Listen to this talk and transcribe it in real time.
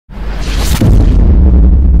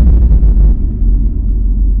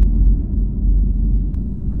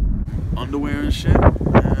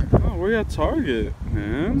we're at Target,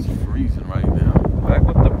 man. It's freezing right now. Back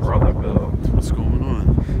with the brother bill. What's going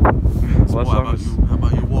on? So how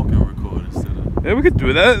about you walk and record instead of... Yeah, we could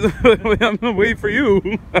do that. I'm gonna wait for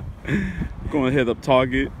you. Gonna hit up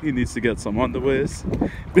Target. He needs to get some underwears.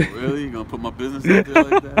 Really? You gonna put my business out there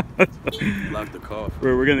like that? Lock the car.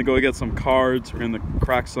 We're gonna go get some cards. We're gonna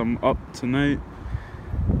crack some up tonight.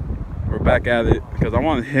 We're back at it because I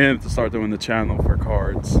want him to start doing the channel for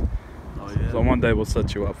cards. Oh yeah. So one day we'll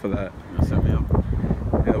set you up for that. You gonna set me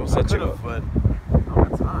up? Yeah, we'll set you up. But I don't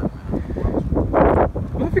have time, man.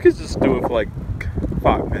 What if we could just do it for like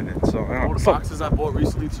 5 minutes? So all the boxes I bought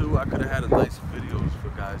recently too, I could have had a nice videos for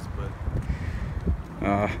guys, but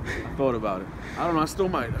I thought about it. I don't know, I still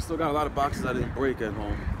might. I still got a lot of boxes I didn't break at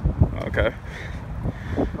home. Okay.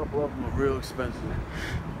 A couple of them are real expensive.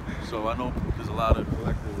 So I know there's a lot of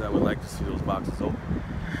collectors that would like to see those boxes open.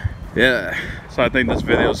 Yeah. So I think this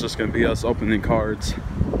video is just gonna be us opening cards.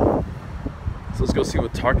 So let's go see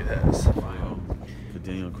what Target has. For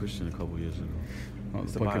Daniel and Christian a couple years ago. Oh, I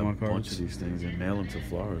used the to buy a Pokemon bunch cards. of these things and mail them to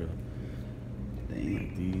Florida. Dang.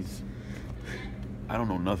 Like these. I don't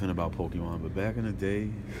know nothing about Pokemon, but back in the day.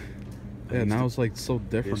 Yeah, now it's like so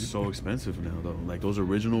They're different. so expensive now though. Like those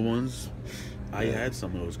original ones, I Yeah. had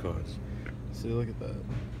some of those cards. See, look at that.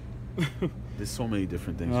 There's so many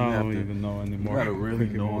different things. I You have don't to, even know anymore. you gotta really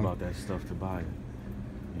know Pokemon. about that stuff to buy it.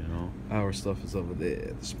 You know? Our stuff is over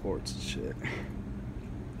there, the sports and shit.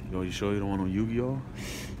 Yo, you sure you don't want no Yu-Gi-Oh?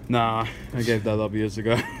 Nah, I gave that up years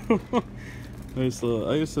ago. I used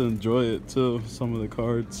to enjoy it too, some of the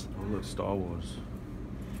cards. Oh look, Star Wars.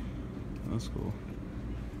 That's cool.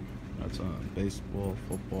 That's baseball,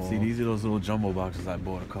 football. See, these are those little jumbo boxes. I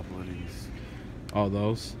bought a couple of these. Oh,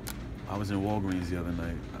 those? I was in Walgreens the other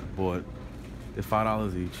night. I bought, they're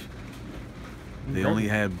 $5 each. They only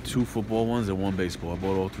had 2 football ones and 1 baseball. I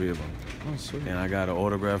bought all 3 of them. Oh, sweet. And I got an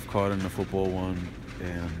autographed card in the football one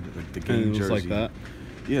and the game And it was jersey. like that?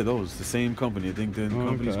 Yeah, those. The same company. I think the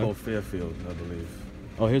company's okay. called Fairfield, I believe.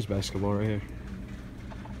 Oh, here's basketball right here.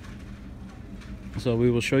 So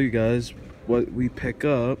we will show you guys what we pick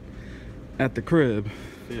up at the crib.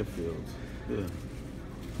 Fairfield. Yeah.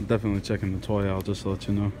 I'm definitely checking the toy out just to let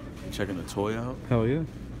you know. You checking the toy out? Hell yeah.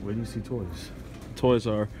 Where do you see toys? Toys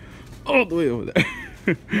are all the way over there.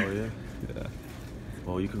 Oh yeah? Yeah.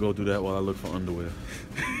 Well, you could go do that while I look for underwear.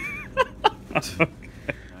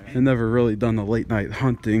 I've never really done a late night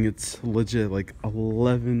hunting. It's legit like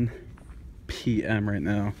 11 p.m. right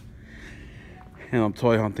now. And I'm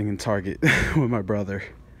toy hunting in Target with my brother.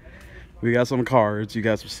 We got some cards. You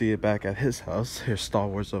guys will see it back at his house. Here's Star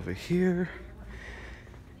Wars over here.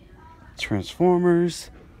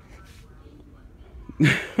 Transformers.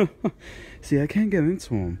 See, I can't get into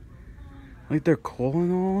them. Like, they're cool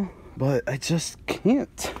and all, but I just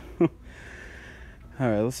can't.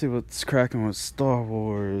 Alright, let's see what's cracking with Star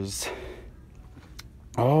Wars.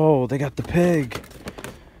 Oh, they got the pig.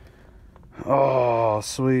 Oh,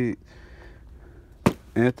 sweet.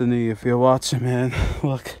 Anthony, if you're watching, man,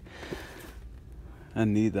 look. I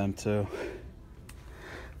need them too.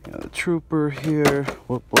 Got a trooper here.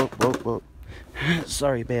 Whoop, whoop, whoop, whoop.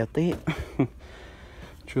 Sorry about that.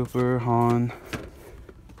 Trooper, Han,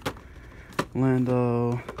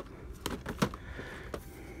 Lando,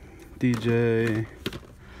 DJ.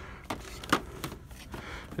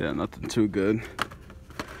 Yeah, nothing too good.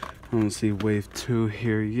 I don't see wave 2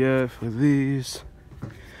 here yet for these.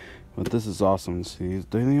 But this is awesome to see.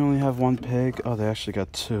 They only have 1 pig. Oh, they actually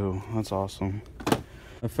got 2. That's awesome.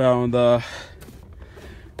 I found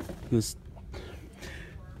this.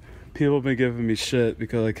 People have been giving me shit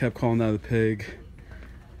because I kept calling that a pig.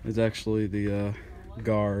 It's actually the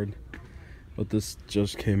guard. But this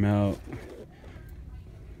just came out.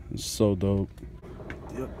 It's so dope.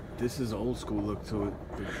 Yep, this is old school look to it.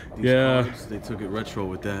 These Yeah. cards, they took it retro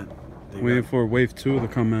with that. They Waiting got for wave 2 to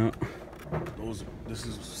come out. this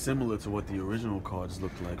is similar to what the original cards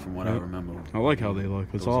looked like from what I remember. I like how they look.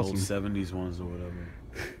 It's those awesome. old 70s ones or whatever.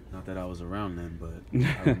 Not that I was around then, but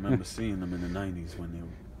I remember seeing them in the 90s when they were.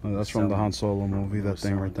 Oh, that's from the Han Solo movie, that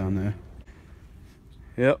thing right down there.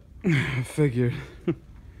 Yep, I figured.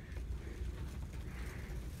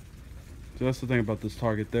 So that's the thing about this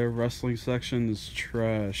Target. Their wrestling section is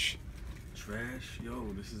trash. Trash?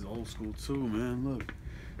 Yo, this is old school too, man. Look.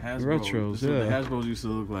 Hasbro. Retros, This is what yeah. the Hasbros used to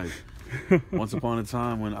look like. Once upon a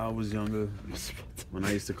time when I was younger, when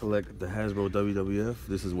I used to collect the Hasbro WWF,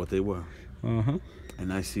 this is what they were. Uh-huh.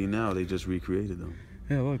 And I see now they just recreated them.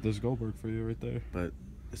 Yeah, look, there's Goldberg for you right there. But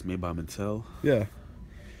it's made by Mattel. Yeah.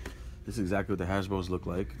 This is exactly what the Hasbros look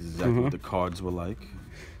like. This is exactly what the cards were like.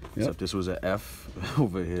 Except this was an F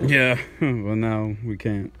over here. Yeah, well now we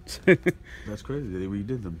can't. That's crazy. They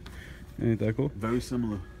redid them. Ain't that cool? Very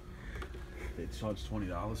similar. They charge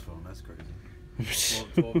 $20 for them. That's crazy.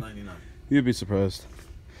 $12.99. You'd be surprised.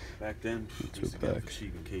 Back then, we used to get them for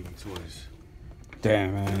cheap in KB Toys.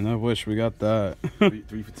 Damn, man. I wish we got that.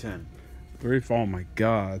 three for 10. Oh my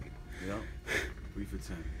god. Yep. 3 for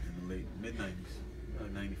 10 in the late mid-90s.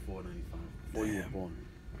 Like 94, 95. Before you were born.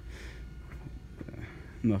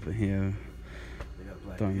 Nothing here. They got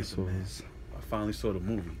Black Dinosaurs. I finally saw the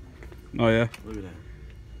movie. Oh yeah? Look at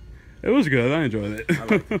that. It was good. I enjoyed it. I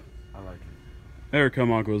like it. I like it. Eric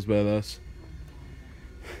Carmichael was badass.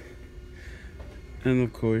 And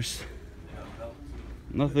of course,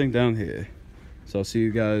 nothing down here. So I'll see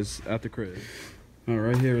you guys at the crib.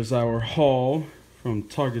 Alright, here is our haul from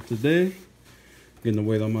Target today. Getting to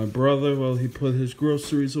wait on my brother while he put his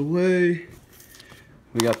groceries away.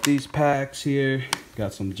 We got these packs here.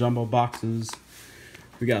 Got some jumbo boxes.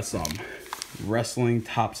 We got some Wrestling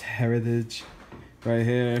Topps Heritage right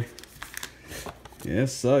here.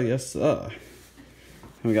 Yes sir, yes sir.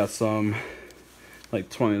 We got some like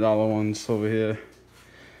 $20 ones over here.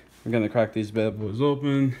 We're gonna crack these bad boys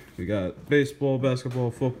open. We got baseball,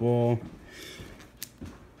 basketball, football.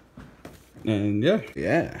 And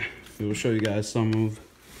yeah. We'll show you guys some of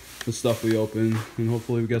the stuff we opened and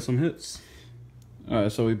hopefully we get some hits.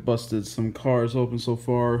 Alright, so we busted some cards open so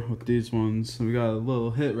far with these ones. We got a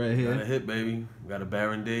little hit right here. Got a hit, baby. We got a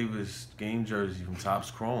Baron Davis game jersey from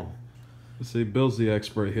Topps Chrome. Let's see, Bill's the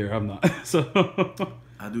expert here. I'm not. So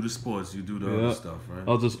I do the sports, you do the other stuff, right?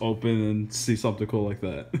 I'll just open and see something cool like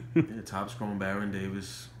that. Yeah, Topps Chrome Baron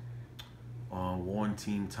Davis Worn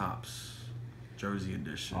Team Topps jersey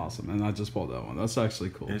edition. Awesome, and I just bought that one. That's actually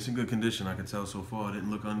cool. And it's in good condition, I can tell so far. I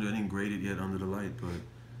didn't grade it yet under the light, but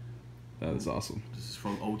that is awesome. This is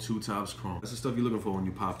from 02 Topps Chrome. That's the stuff you're looking for when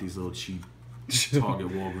you pop these little cheap Target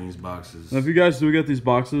Walgreens boxes. Now, if you guys do get these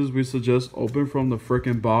boxes, we suggest open from the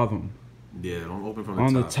frickin' bottom. Yeah, don't open from the top.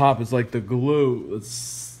 On top. the top, it's like the glue.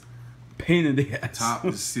 It's pain in the ass. Top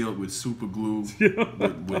is sealed with super glue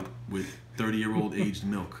with 30-year-old aged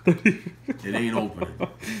milk. It ain't opening.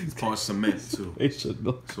 It's part cement too. Aged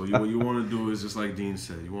milk. So what you want to do is just like Dean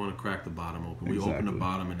said. You want to crack the bottom open. We open the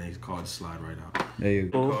bottom and these cards slide right out. There you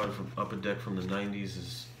go. The card from Upper Deck from the 90s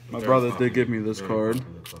is. My brother did give me this card.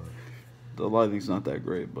 The lighting's not that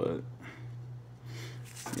great, but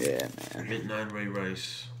yeah, man. Mint 9 Ray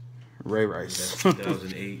Rice. Ray Rice. That's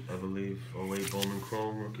 2008, I believe. 08 Bowman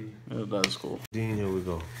Chrome rookie. Yeah, that's cool. Dean, here we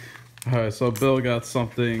go. Alright, so Bill got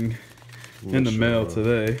something in the mail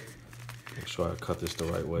today. Make sure I cut this the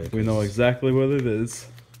right way. We know exactly what it is.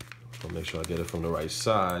 I'll make sure I get it from the right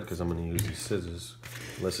side because I'm going to use these scissors.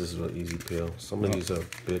 Unless this is an easy peel. Some of these are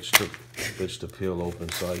bitch to peel open,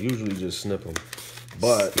 so I usually just snip them.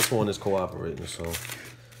 But this one is cooperating, so.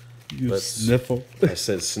 You sniffle? I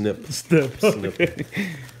said snip. Snip.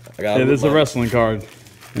 Okay. It is a wrestling card.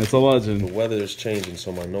 It's a legend. The weather is changing,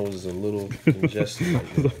 so my nose is a little congested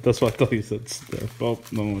right now. That's why I thought you said snip. Oh,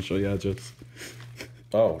 no one will show you address.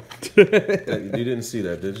 Oh. You didn't see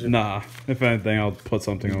that, did you? Nah. If anything, I'll put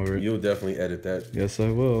something over it. You'll definitely edit that. Yes,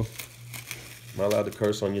 I will. Am I allowed to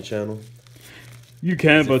curse on your channel? You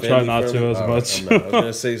can, but try not to as much. I'm not. I was going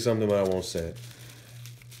to say something, but I won't say it.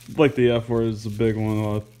 Like the F word is a big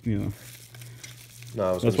one, you know.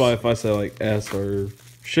 No, that's why if I say like S or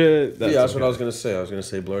shit, that's what I was gonna say. I was gonna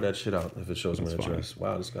say blur that shit out if it shows my address.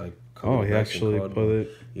 Wow, this guy. Oh, he actually put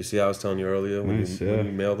it. You see, I was telling you earlier when Nice, you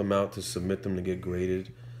mail them out to submit them to get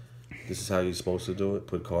graded. This is how you're supposed to do it.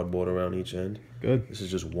 Put cardboard around each end. Good. This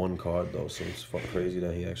is just one card though, so it's crazy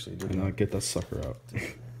that he actually did that. And I'll get that sucker out. I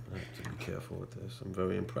have to be careful with this. I'm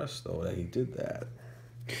very impressed though that he did that.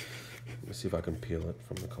 Let's see if I can peel it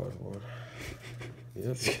from the cardboard.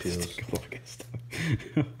 Yep, it peels.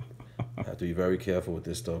 I have to be very careful with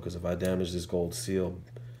this though, because if I damage this gold seal,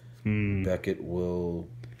 Beckett will.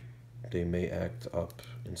 They may act up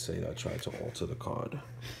and say that I tried to alter the card.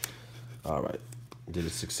 All right, did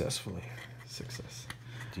it successfully. Success.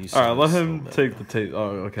 All right, let him take the tape.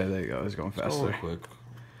 Oh, okay, there you go. He's going faster. Going quick.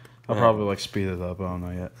 I'll probably like speed it up. I don't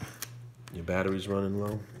know yet. Your battery's running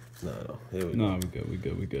low. No. Here we go. No, we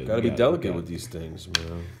good. Gotta be delicate with these things,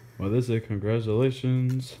 man. What is it?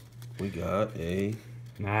 Congratulations. We got a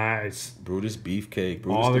nice Brutus Beefcake.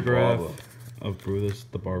 Brutus autograph of Brutus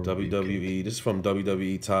the Barber. WWE. Beefcake. This is from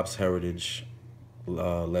WWE Topps Heritage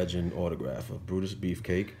Legend autograph of Brutus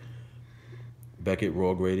Beefcake. Beckett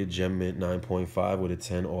raw graded gem mint 9.5 with a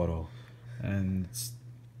 10 auto. And it's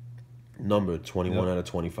numbered 21 out of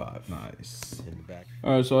 25. Nice. In the back.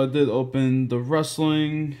 Alright, so I did open the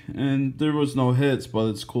wrestling and there was no hits, but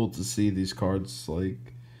it's cool to see these cards. Like,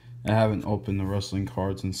 I haven't opened the wrestling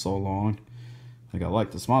cards in so long. Like, I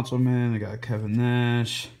like this Macho Man, I got Kevin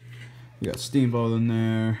Nash, You got Steamboat in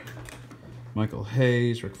there. Michael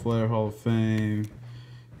Hayes, Ric Flair Hall of Fame.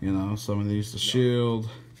 You know, some of these, the Shield.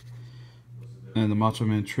 And the Macho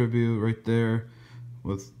Man tribute right there.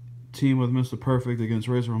 With team with Mr. Perfect against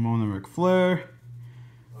Razor Ramon and Ric Flair.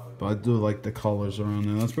 But I do like the colors around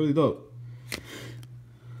there. That's pretty dope.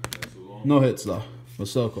 No hits though, but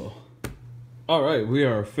so cool. Alright, we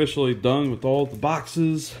are officially done with all the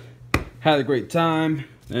boxes. Had a great time.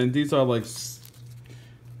 And these are like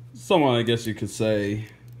somewhat, I guess you could say,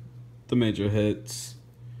 the major hits.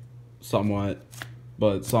 Somewhat.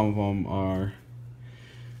 But some of them are,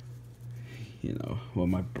 you know, what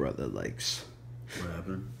my brother likes. What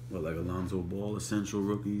happened? What, like Alonzo Ball, Essential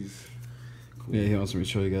Rookies? Cool. Yeah, he wants me to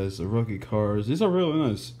show you guys the rookie cards. These are really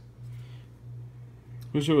nice.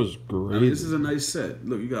 Wish it was great. I mean, this is a nice set.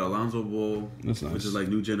 Look, you got Alonzo Ball, That's nice. which is like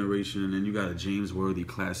new generation, and then you got a James Worthy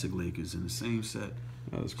Classic Lakers in the same set.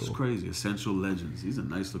 That's cool. It's crazy. Essential Legends. These are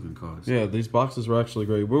nice looking cards. Yeah, these boxes were actually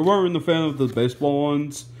great. We weren't a fan of the baseball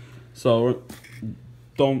ones, so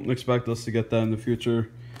don't expect us to get that in the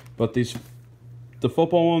future. But the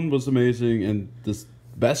football one was amazing, and the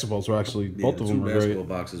basketballs were actually, both of them were great. The two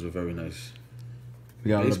basketball boxes were very nice. We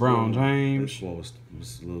got LeBron James. Baseball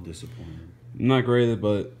was a little disappointing. Not graded,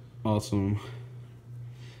 but awesome.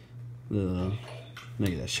 Look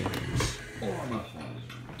at that shit.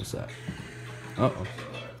 What's that? Uh-oh.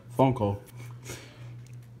 Phone call.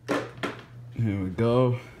 Here we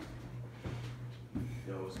go.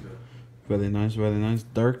 Yo, what's good? Really nice, really nice.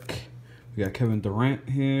 Dirk. We got Kevin Durant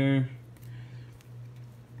here.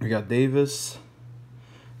 We got Davis.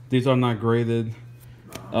 These are not graded.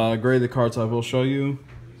 Graded cards I will show you.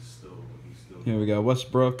 Here we got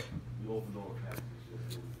Westbrook.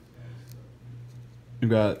 We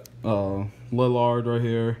got Lillard right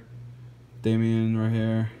here. Damian right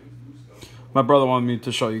here. My brother wanted me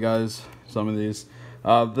to show you guys some of these.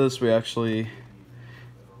 This we actually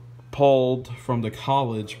pulled from the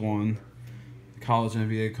college one. The college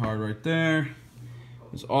NBA card right there.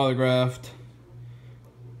 It's autographed.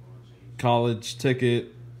 College ticket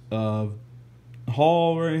of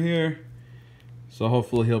Hall right here. So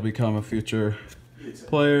hopefully he'll become a future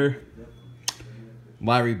player.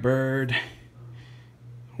 Larry Bird.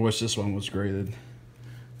 Wish this one was graded.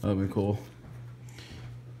 That'd be cool.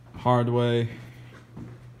 Hardaway.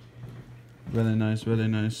 Really nice, really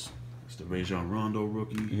nice. It's the Rajon Rondo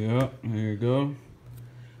rookie. Yeah, here you go.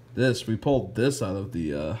 We pulled this out of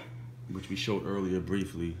the which we showed earlier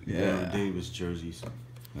briefly. Yeah. Baron Davis jerseys.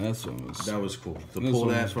 That was cool. To pull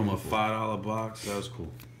that from a $5 box, that was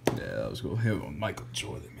cool. Yeah, that was cool. Here we go, Michael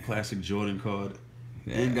Jordan, man. Classic Jordan card.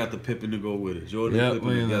 Yeah. And got the Pippen to go with it. Jordan Yeah, and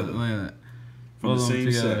Pippen together. Look at that. From the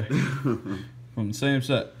same set. From the same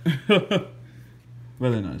set.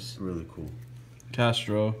 Really nice. Really cool.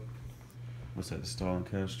 Castro. What's that, Stalin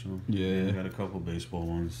Castro? Yeah. We got a couple baseball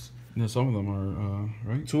ones. Yeah, some of them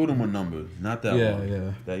are, right? 2 of them are numbered. Not that one.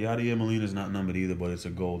 Yeah. That Yadier Molina's not numbered either, but it's a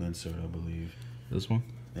gold insert, I believe. This one?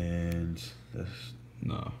 And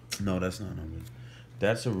No, that's not numbered.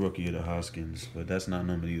 That's a rookie of the Hoskins, but that's not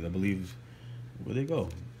numbered either. I believe, where'd they go?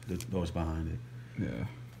 Those behind it. Yeah.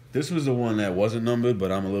 This was the one that wasn't numbered,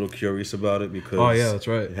 but I'm a little curious about it because That's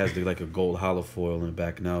right. it has like a gold hollow foil in the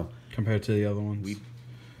back now. Compared to the other ones.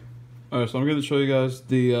 Alright, so I'm going to show you guys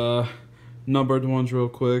the numbered ones real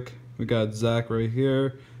quick. We got Zach right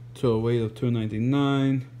here to a weight of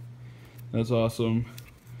 299. That's awesome.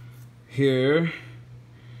 Here,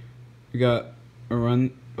 we got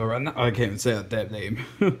I can't even say that damn name.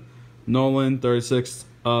 Nolan, 36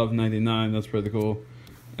 of 99. That's pretty cool.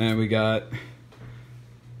 And we got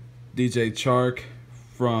DJ Chark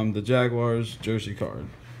from the Jaguars jersey card.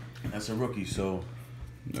 That's a rookie, so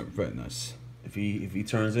Very nice. if he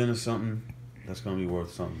turns into something, that's gonna be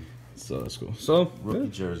worth something. So that's cool. So Rookie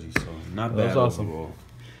yeah. jersey, so not That bad was awesome. overall.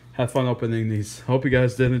 Had fun opening these. Hope you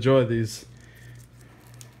guys did enjoy these.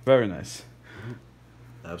 Very nice.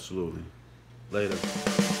 Absolutely. Later.